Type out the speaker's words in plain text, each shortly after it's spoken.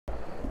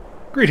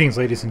Greetings,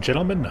 ladies and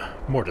gentlemen.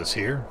 Mortis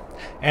here,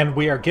 and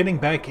we are getting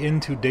back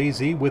into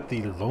DayZ with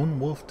the Lone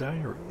Wolf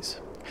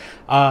Diaries.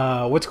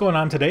 What's going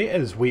on today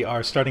is we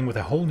are starting with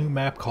a whole new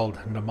map called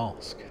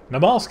Namalsk.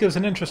 Namalsk is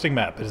an interesting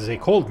map. It is a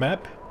cold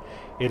map,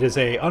 it is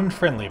a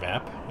unfriendly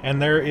map,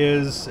 and there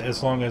is,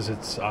 as long as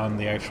it's on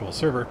the actual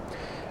server,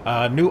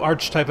 a new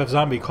archetype of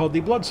zombie called the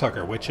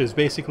Bloodsucker, which is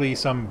basically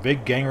some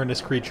big gangrenous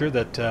creature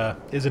that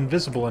is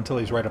invisible until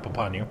he's right up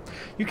upon you.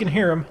 You can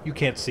hear him, you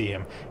can't see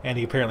him, and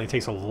he apparently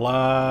takes a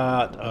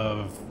lot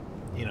of,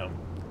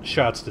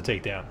 shots to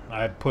take down.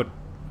 I put,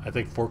 I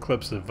think, 4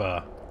 clips of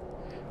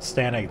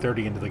Stanag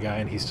 30 into the guy,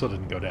 and he still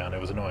didn't go down.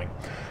 It was annoying.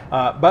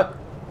 But,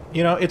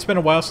 it's been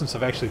a while since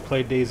I've actually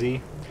played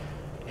DayZ,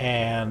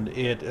 and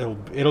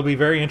it'll be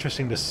very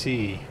interesting to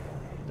see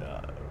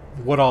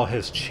what all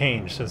has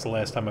changed since the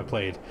last time I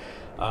played.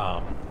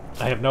 I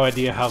have no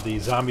idea how the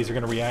zombies are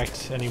going to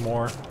react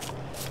anymore.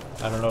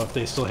 I don't know if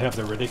they still have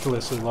their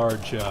ridiculously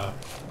large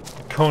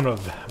cone of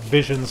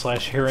vision /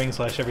 hearing /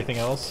 everything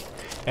else.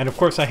 And of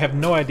course I have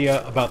no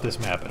idea about this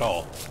map at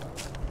all.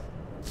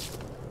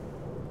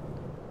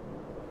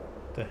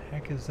 The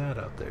heck is that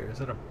out there? Is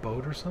that a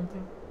boat or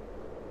something?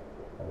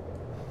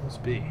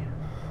 Must be.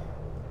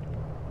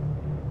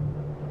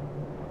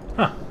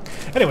 Huh.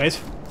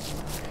 Anyways,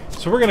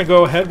 so we're going to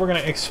go ahead, we're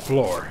going to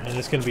explore, and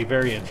it's going to be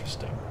very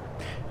interesting.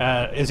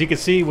 As you can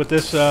see with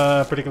this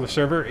particular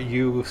server,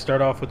 you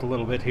start off with a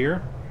little bit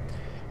here.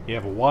 You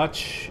have a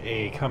watch,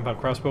 a compound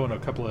crossbow, and a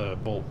couple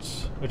of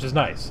bolts, which is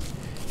nice.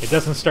 It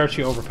doesn't start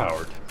you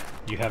overpowered.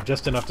 You have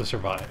just enough to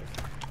survive.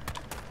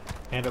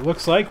 And it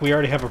looks like we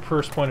already have a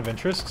first point of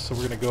interest, so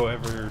we're going to go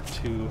over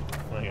to...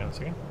 Hang on a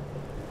second.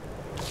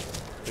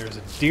 There's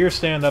a deer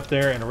stand up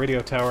there and a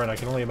radio tower, and I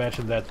can only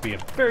imagine that to be a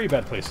very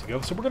bad place to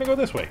go, so we're going to go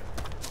this way.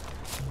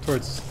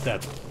 Towards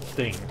that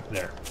thing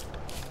there.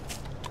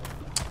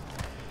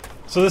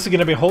 So this is going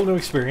to be a whole new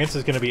experience.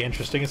 It's going to be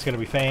interesting. It's going to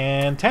be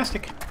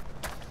fantastic,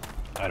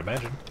 I'd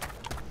imagine.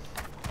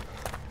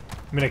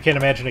 I mean, I can't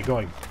imagine it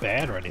going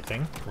bad or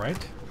anything,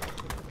 right?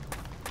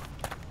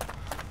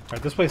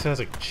 Alright, this place has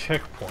a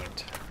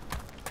checkpoint.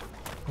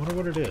 I wonder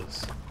what it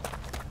is.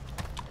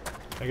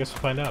 I guess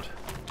we'll find out.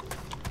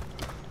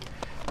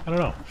 I don't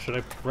know. Should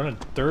I run in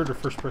third or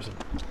first person?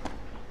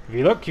 If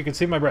you look, you can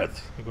see my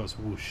breath. It goes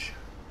whoosh.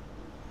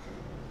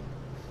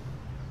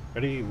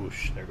 Ready?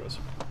 Whoosh. There it goes.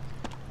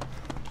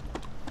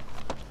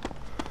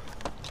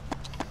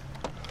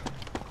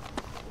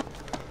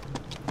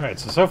 Alright,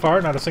 so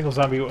far, not a single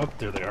zombie... Oh,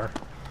 there they are.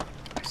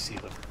 I see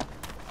them.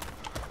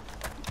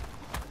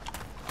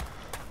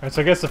 Alright,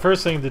 so I guess the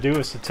first thing to do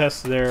is to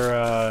test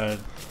their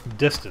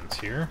distance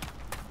here.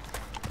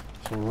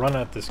 So we'll run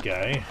at this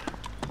guy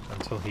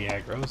until he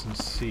aggroes and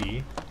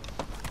see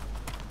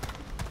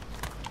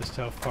just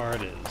how far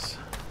it is.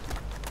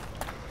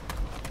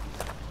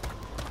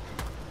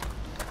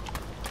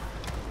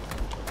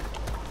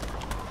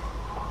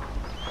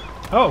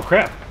 Oh,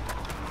 crap!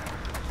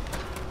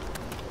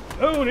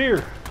 Oh,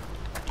 dear!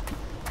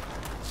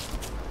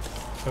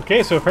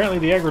 Okay, so apparently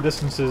the aggro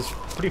distance is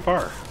pretty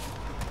far.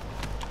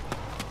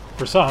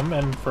 For some,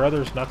 and for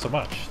others, not so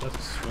much.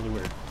 That's really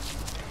weird.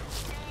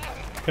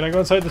 Can I go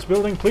inside this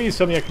building? Please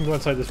tell me I can go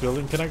inside this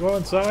building. Can I go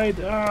inside?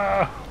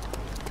 Ah!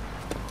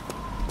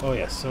 Oh,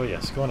 yes. Oh,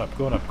 yes. Going up,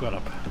 going up, going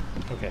up.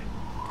 Okay.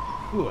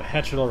 Ooh, a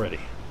hatchet already.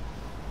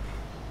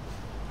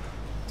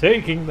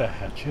 Taking the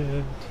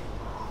hatchet.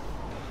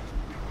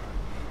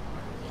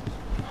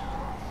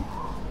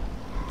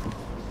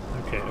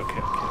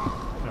 Okay.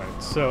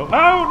 Alright, so...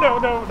 Oh,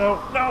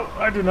 no!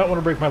 I do not want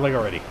to break my leg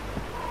already.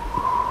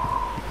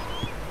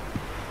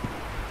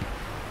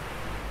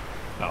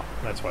 Oh,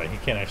 that's why he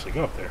can't actually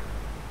go up there.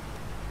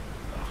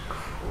 Oh,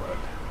 crud.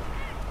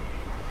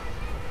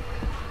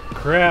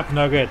 Crap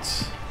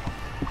nuggets.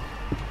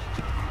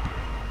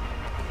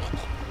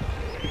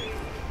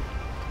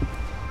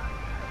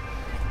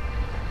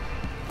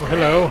 Oh,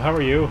 hello, how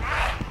are you?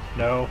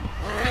 No.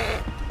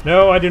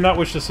 No, I do not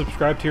wish to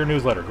subscribe to your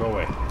newsletter. Go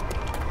away.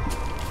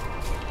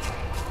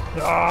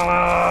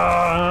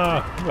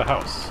 Ah! The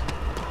house.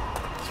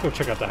 Let's go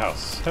check out the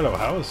house. Hello,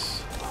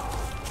 house.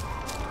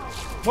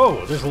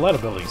 Whoa, there's a lot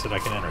of buildings that I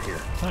can enter here.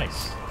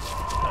 Nice.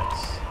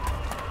 Nice.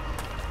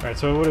 Alright,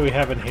 so what do we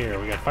have in here?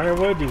 We got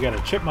firewood, you got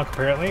a chipmunk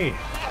apparently.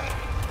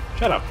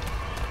 Shut up.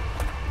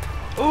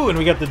 Ooh, and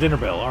we got the dinner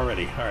bell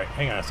already. Alright,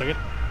 hang on a second.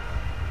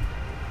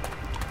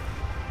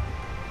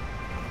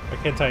 Why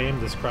can't I aim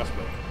this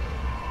crossbow?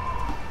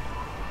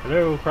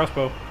 Hello,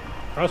 crossbow.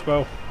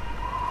 Crossbow.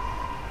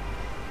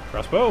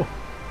 Crossbow.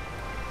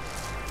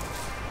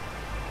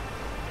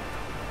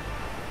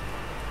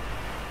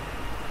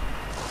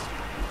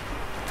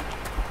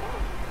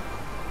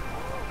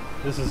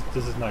 This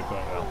is not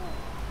going well.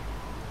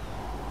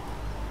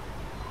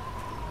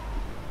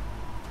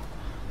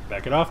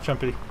 Back it off,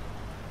 Chumpy.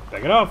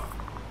 Back it off.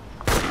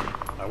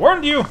 I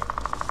warned you.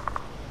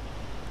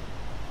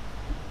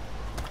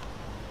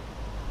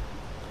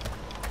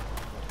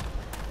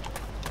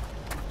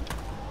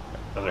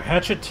 Another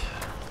hatchet.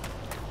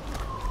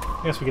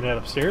 I guess we can head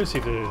upstairs, see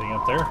if there's anything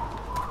up there.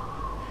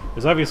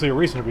 There's obviously a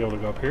reason to be able to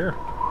go up here.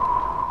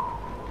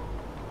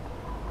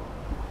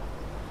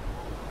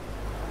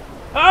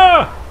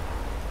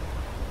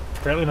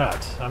 Apparently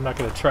not. I'm not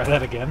going to try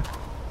that again.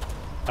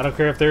 I don't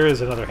care if there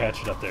is another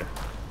hatchet up there.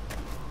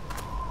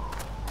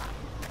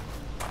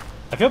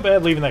 I feel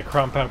bad leaving that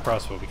compound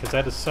crossbow because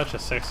that is such a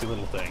sexy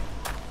little thing.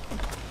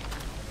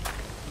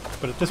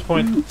 But at this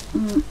point...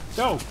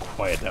 Oh,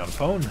 quiet down,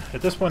 phone.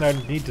 At this point I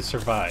need to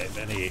survive,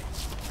 and a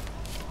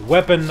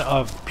weapon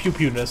of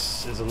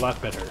pew-pewness is a lot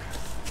better.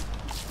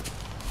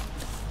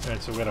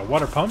 Alright, so we got a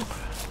water pump.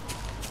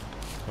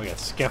 We got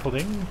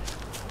scaffolding.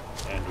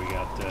 And we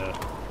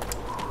got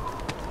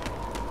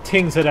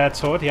things of that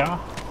sort, yeah?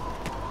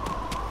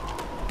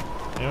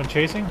 Anyone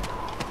chasing?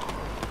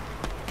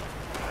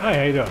 Hi,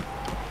 how you doing?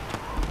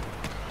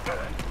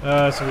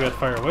 So we got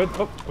firewood.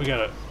 Oh, we got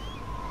a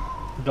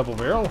double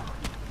barrel.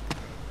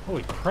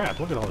 Holy crap,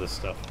 look at all this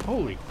stuff.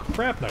 Holy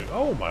crap, now.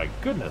 Oh my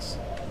goodness.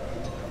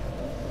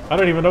 I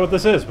don't even know what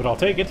this is, but I'll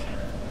take it.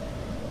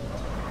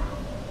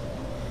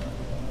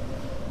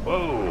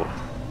 Whoa.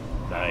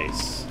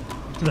 Nice.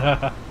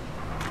 A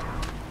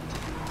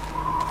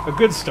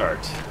good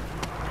start.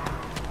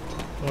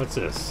 What's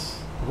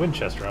this?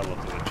 Winchester. I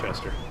love the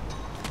Winchester.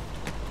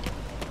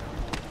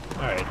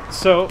 Alright,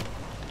 so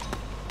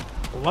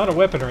a lot of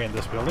weaponry in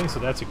this building, so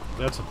that's a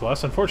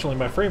plus. Unfortunately,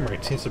 my frame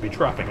rate seems to be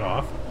dropping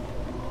off.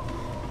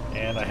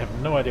 And I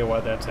have no idea why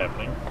that's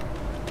happening.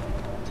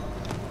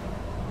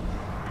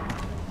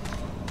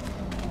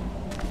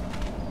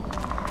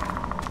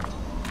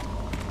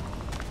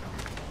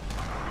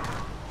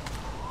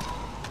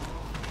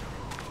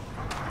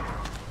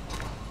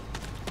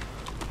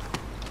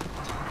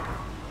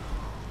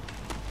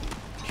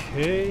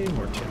 Okay,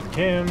 more tin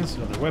cans,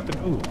 another weapon.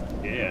 Ooh,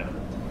 yeah.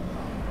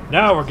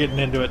 Now we're getting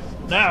into it.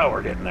 Now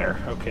we're getting there.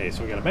 Okay,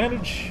 so we got a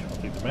bandage. I'll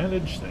take the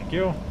bandage, thank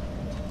you.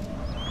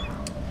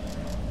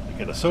 We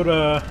get a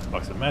soda,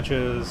 box of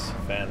matches.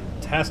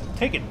 Fantastic.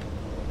 Take it.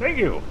 Thank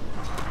you.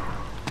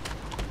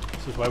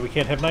 This is why we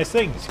can't have nice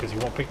things, because you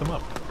won't pick them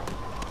up.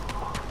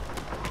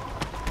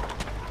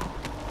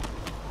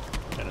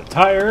 And a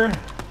tire.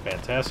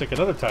 Fantastic.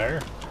 Another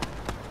tire.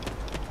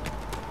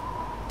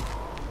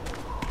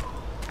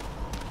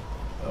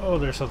 Oh,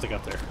 there's something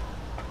up there.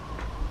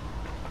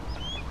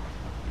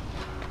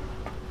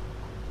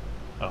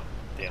 Oh,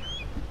 damn.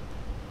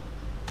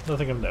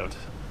 Nothing of note.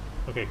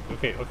 Okay.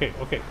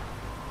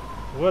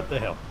 What the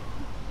hell?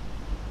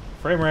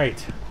 Frame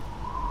rate.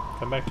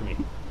 Come back to me.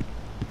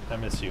 I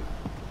miss you.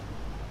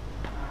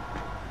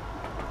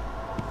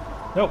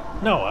 No,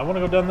 I want to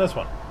go down this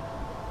one.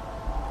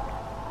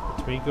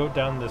 Let me go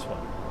down this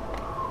one.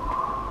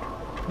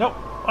 No,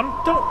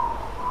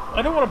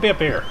 I don't want to be up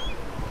here.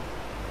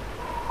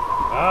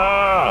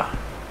 Ah!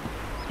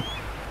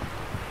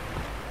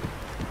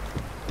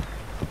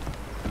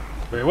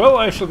 Very well,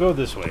 I shall go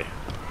this way.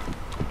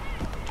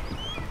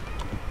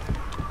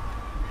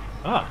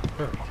 Ah,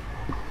 perfect.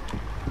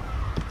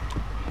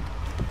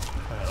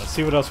 Alright, let's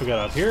see what else we got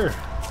out here.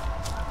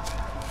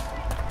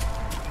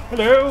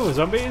 Hello,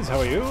 zombies, how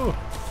are you?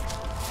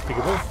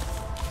 Peekaboo.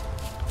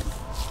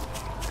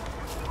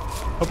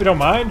 Hope you don't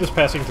mind just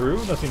passing through,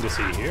 nothing to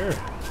see here.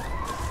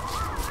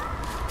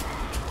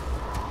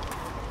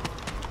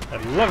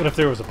 I'd love it if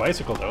there was a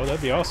bicycle, though.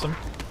 That'd be awesome.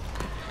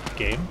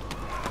 Game.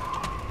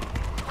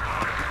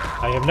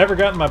 I have never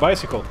gotten my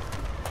bicycle.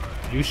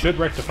 You should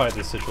rectify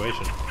this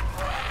situation.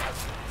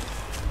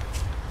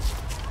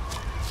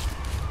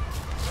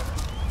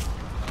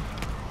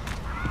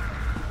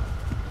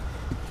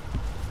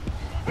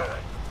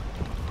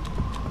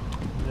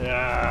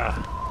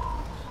 Yeah.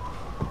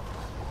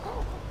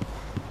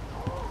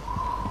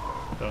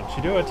 Don't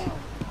you do it.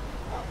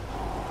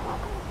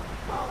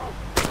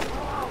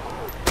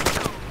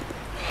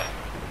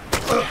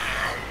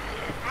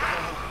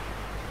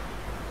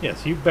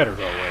 Yes, you better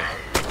go away.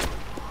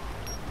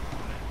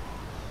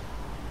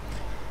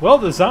 Well,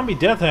 the zombie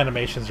death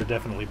animations are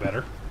definitely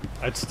better.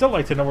 I'd still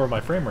like to know where my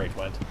frame rate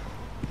went.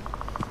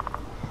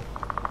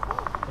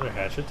 Another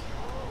hatchet.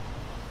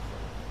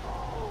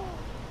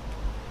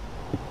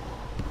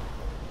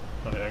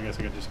 Okay, I guess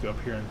I could just go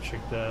up here and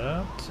check that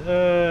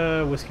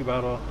out. Whiskey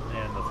bottle,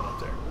 and nothing up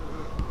there.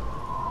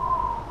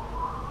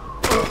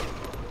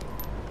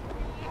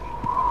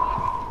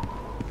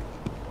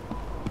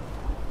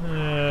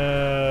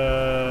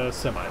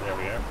 Semi, there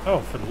we are. Oh,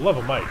 for the love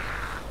of Mike.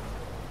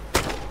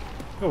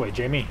 Go away,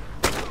 Jamie.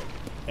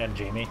 And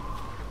Jamie.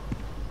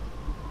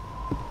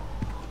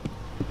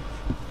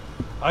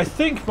 I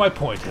think my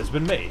point has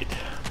been made.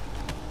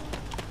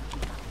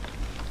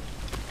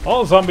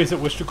 All zombies that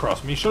wish to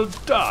cross me shall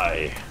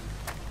die.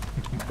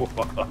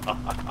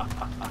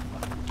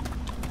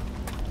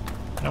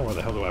 Now where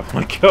the hell do I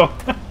want to go?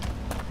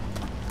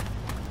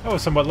 That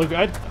was somewhat... Look,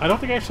 I don't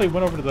think I actually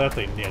went over to that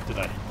thing yet, did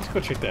I? Let's go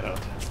check that out.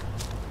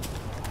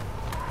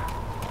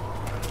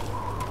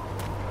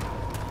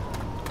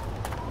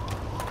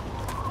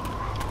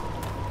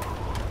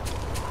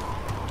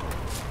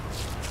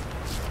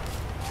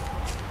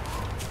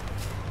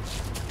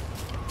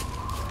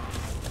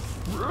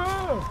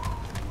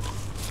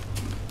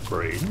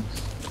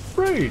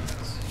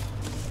 Brains.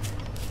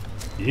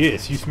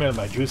 Yes, you smell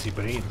my juicy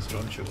brains,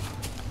 don't you?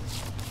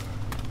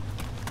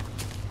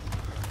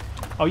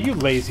 Oh, you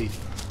lazy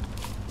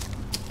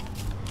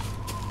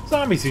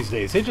zombies these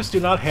days. They just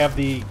do not have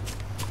the...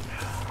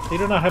 They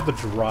do not have the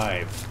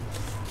drive.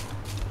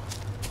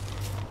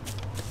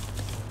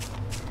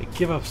 They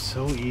give up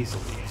so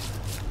easily.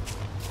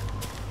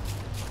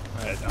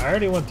 Alright, I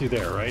already went through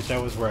there, right?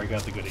 That was where I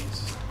got the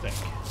goodies, I think.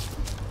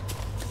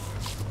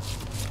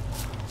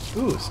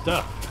 Ooh,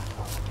 stuff.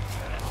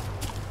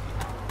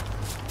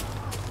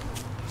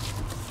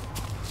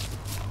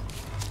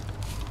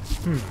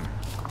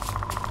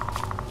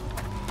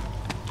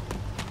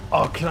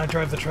 Oh, can I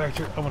drive the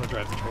tractor? I want to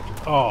drive the tractor.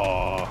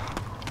 Oh,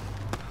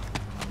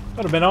 that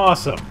would have been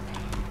awesome.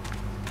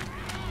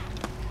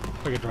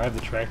 If I could drive the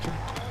tractor.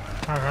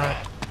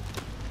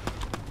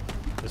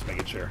 Just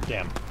making sure.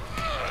 Damn.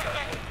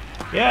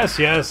 Yes,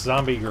 yes,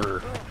 zombie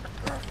grr.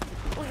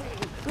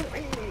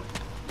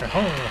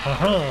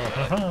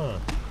 I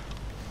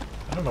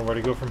don't know where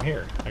to go from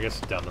here. I guess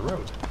down the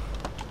road.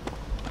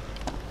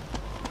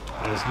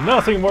 There's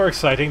nothing more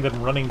exciting than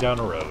running down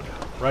a road.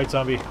 Right,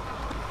 zombie?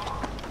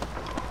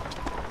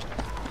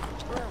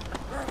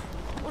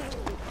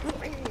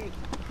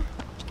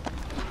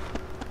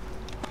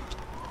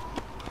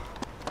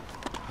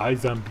 Hi,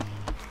 zombie.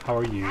 How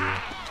are you?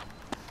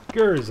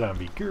 Grr,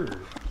 zombie, grr.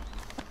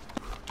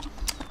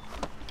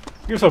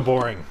 You're so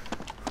boring.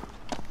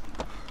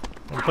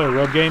 Want to play a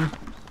road game?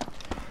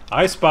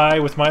 I spy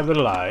with my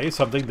little eye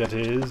something that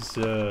is,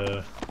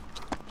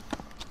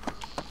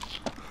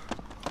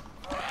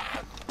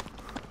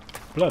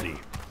 bloody.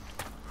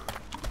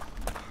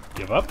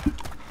 Give up?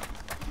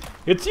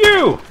 It's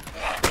you!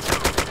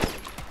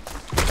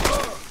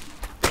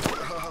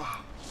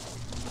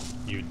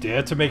 You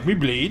dare to make me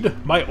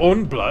bleed? My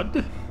own blood?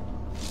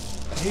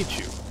 I hate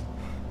you.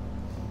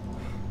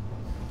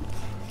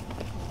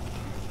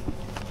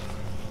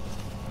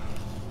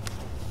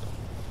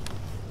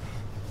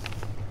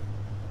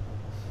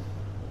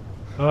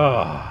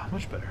 Ah,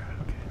 much better.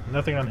 Okay,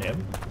 nothing on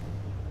him.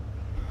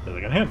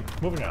 Nothing on him.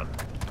 Moving on.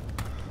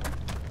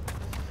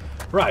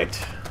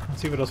 Right.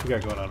 Let's see what else we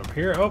got going on up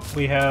here. Oh,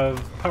 we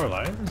have power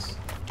lines.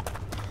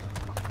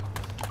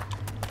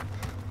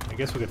 I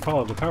guess we could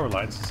follow the power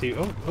lines to see...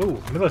 Oh,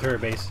 oh, military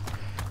base.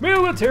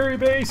 Military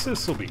base!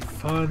 This will be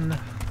fun.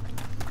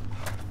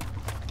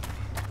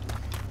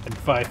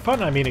 And by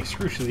fun, I mean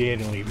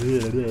excruciatingly...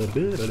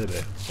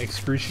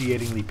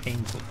 excruciatingly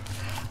painful.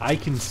 I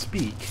can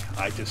speak,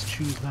 I just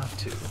choose not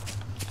to.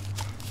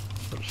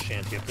 Little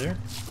shanty up there.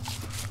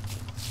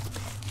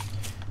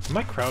 Am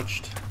I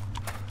crouched?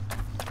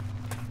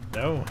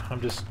 No, I'm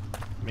just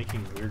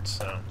making weird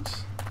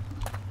sounds.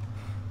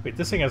 Wait,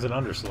 this thing has an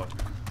underslung.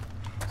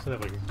 Does it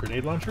have like a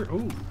grenade launcher?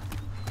 Ooh.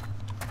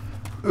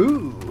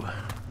 Ooh!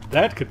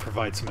 That could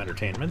provide some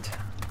entertainment.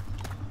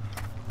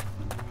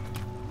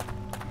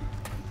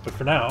 But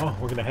for now,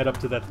 we're gonna head up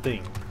to that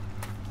thing.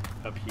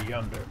 Up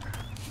yonder.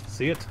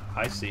 See it?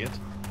 I see it.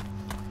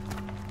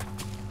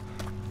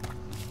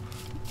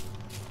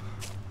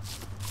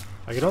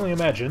 I can only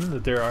imagine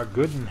that there are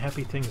good and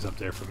happy things up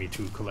there for me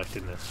to collect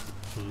and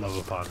love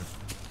upon.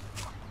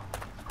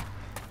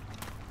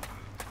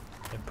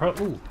 And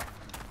ooh,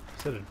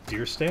 is that a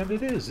deer stand?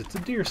 It is. It's a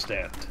deer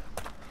stand.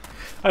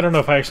 I don't know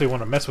if I actually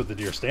want to mess with the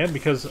deer stand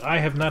because I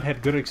have not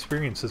had good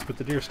experiences with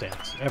the deer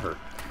stands, ever.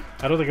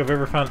 I don't think I've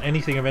ever found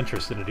anything of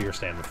interest in a deer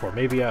stand before.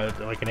 Maybe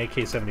like an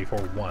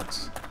AK-74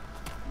 once.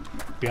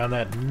 Beyond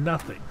that,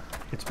 nothing.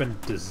 It's been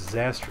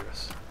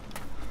disastrous.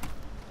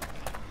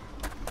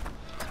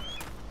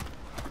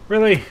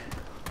 Really?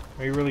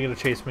 Are you really going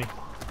to chase me?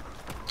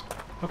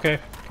 Okay,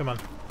 come on.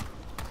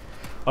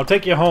 I'll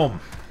take you home.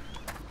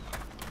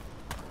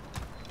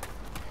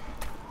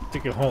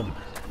 Take you home.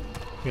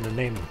 I'm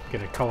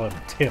gonna call him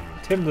Tim.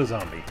 Tim the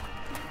zombie.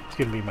 He's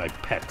gonna be my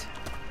pet.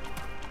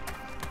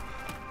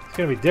 It's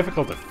gonna be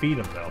difficult to feed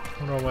him though. I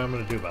don't know what I'm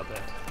gonna do about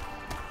that.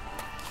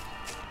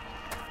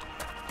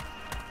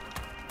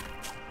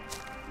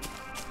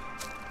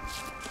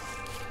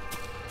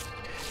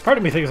 Part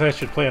of me thinks I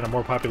should play on a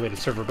more populated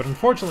server, but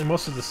unfortunately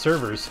most of the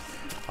servers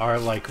are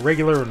like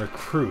regular and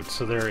recruit,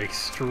 so they're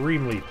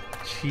extremely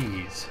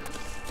cheese.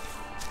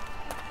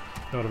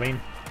 Know what I mean?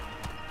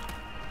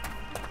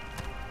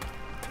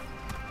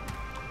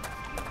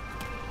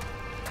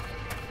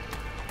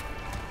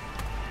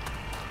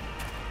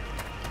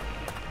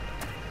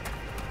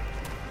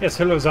 Yes,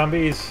 hello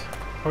zombies.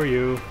 How are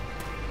you?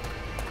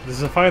 This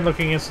is a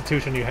fine-looking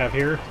institution you have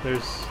here.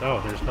 There's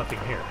nothing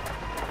here.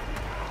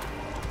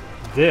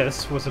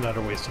 This was an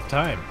utter waste of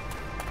time.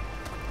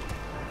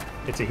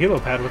 It's a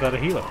helipad without a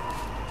helo.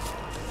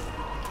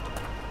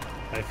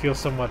 I feel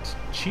somewhat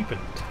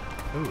cheapened.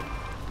 Ooh.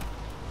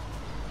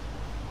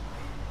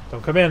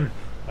 Don't come in.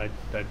 I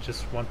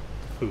just want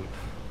the food.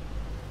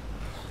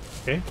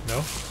 Okay,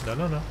 no.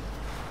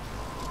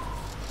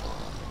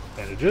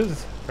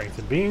 Bandages, Franks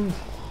and beans.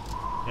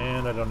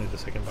 And I don't need a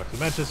second box of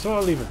matches, so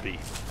I'll leave it be.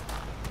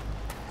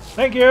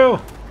 Thank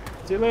you!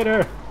 See you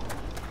later!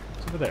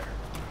 It's over there.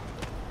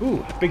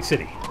 Ooh, big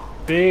city.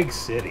 Big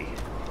city.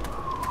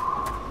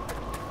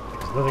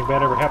 Because nothing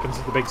bad ever happens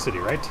in the big city,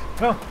 right?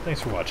 Well,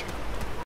 thanks for watching.